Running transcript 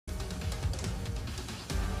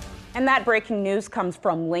And that breaking news comes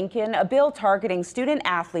from Lincoln. A bill targeting student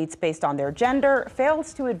athletes based on their gender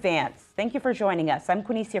fails to advance. Thank you for joining us. I'm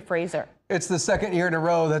Quinicia Fraser. It's the second year in a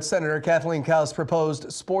row that Senator Kathleen Kauth's proposed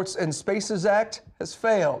Sports and Spaces Act has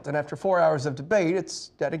failed. And after 4 hours of debate, it's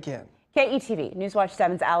dead again. KETV Newswatch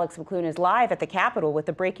 7's Alex McClune is live at the Capitol with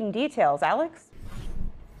the breaking details. Alex?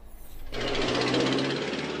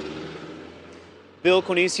 Bill,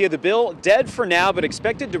 Quinicia, the bill dead for now, but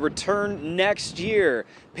expected to return next year.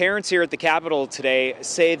 Parents here at the Capitol today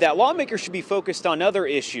say that lawmakers should be focused on other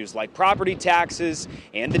issues like property taxes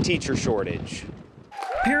and the teacher shortage.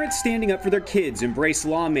 Parents standing up for their kids embrace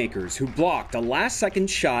lawmakers who blocked a last-second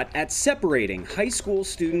shot at separating high school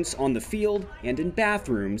students on the field and in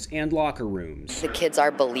bathrooms and locker rooms. The kids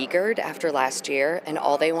are beleaguered after last year, and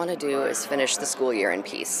all they want to do is finish the school year in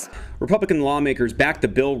peace. Republican lawmakers backed the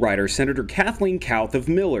bill writer Senator Kathleen Kauth of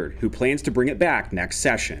Millard, who plans to bring it back next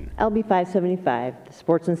session. LB 575, the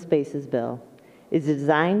Sports and Spaces Bill, is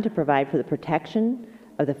designed to provide for the protection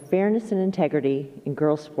of the fairness and integrity in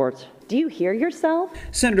girls' sports. Do you hear yourself?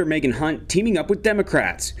 Senator Megan Hunt teaming up with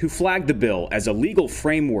Democrats who flagged the bill as a legal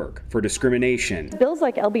framework for discrimination. Bills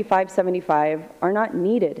like LB 575 are not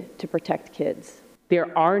needed to protect kids.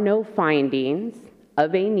 There are no findings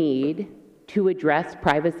of a need to address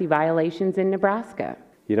privacy violations in Nebraska.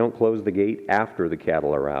 You don't close the gate after the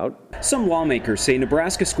cattle are out. Some lawmakers say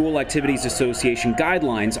Nebraska School Activities Association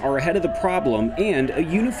guidelines are ahead of the problem and a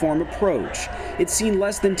uniform approach. It's seen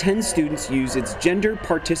less than 10 students use its gender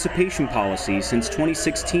participation policy since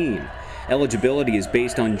 2016. Eligibility is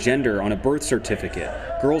based on gender on a birth certificate.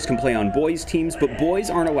 Girls can play on boys' teams, but boys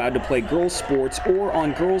aren't allowed to play girls' sports or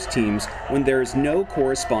on girls' teams when there is no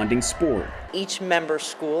corresponding sport. Each member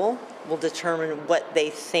school will determine what they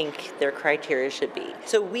think their criteria should be.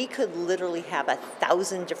 So we could literally have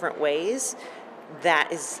 1,000 different ways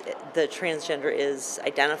that is the transgender is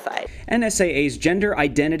identified. NSAA's Gender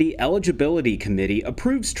Identity Eligibility Committee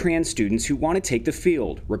approves trans students who want to take the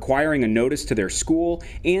field, requiring a notice to their school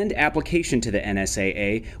and application to the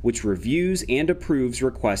NSAA, which reviews and approves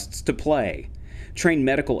requests to play. Trained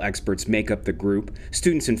medical experts make up the group.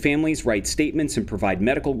 Students and families write statements and provide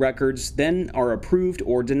medical records, then are approved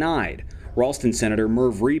or denied. Ralston Senator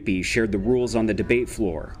Merv Reapy shared the rules on the debate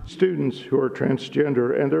floor. Students who are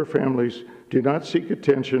transgender and their families do not seek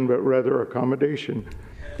attention, but rather accommodation.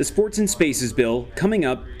 The Sports and Spaces bill coming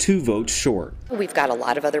up 2 votes short. We've got a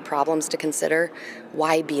lot of other problems to consider.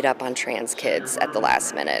 Why beat up on trans kids at the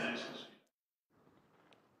last minute?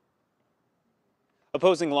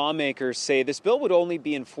 Opposing lawmakers say this bill would only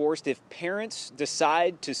be enforced if parents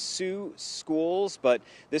decide to sue schools, but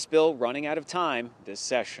this bill running out of time this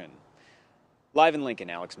session. Live in Lincoln,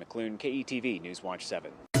 Alex McClune, KETV Newswatch 7.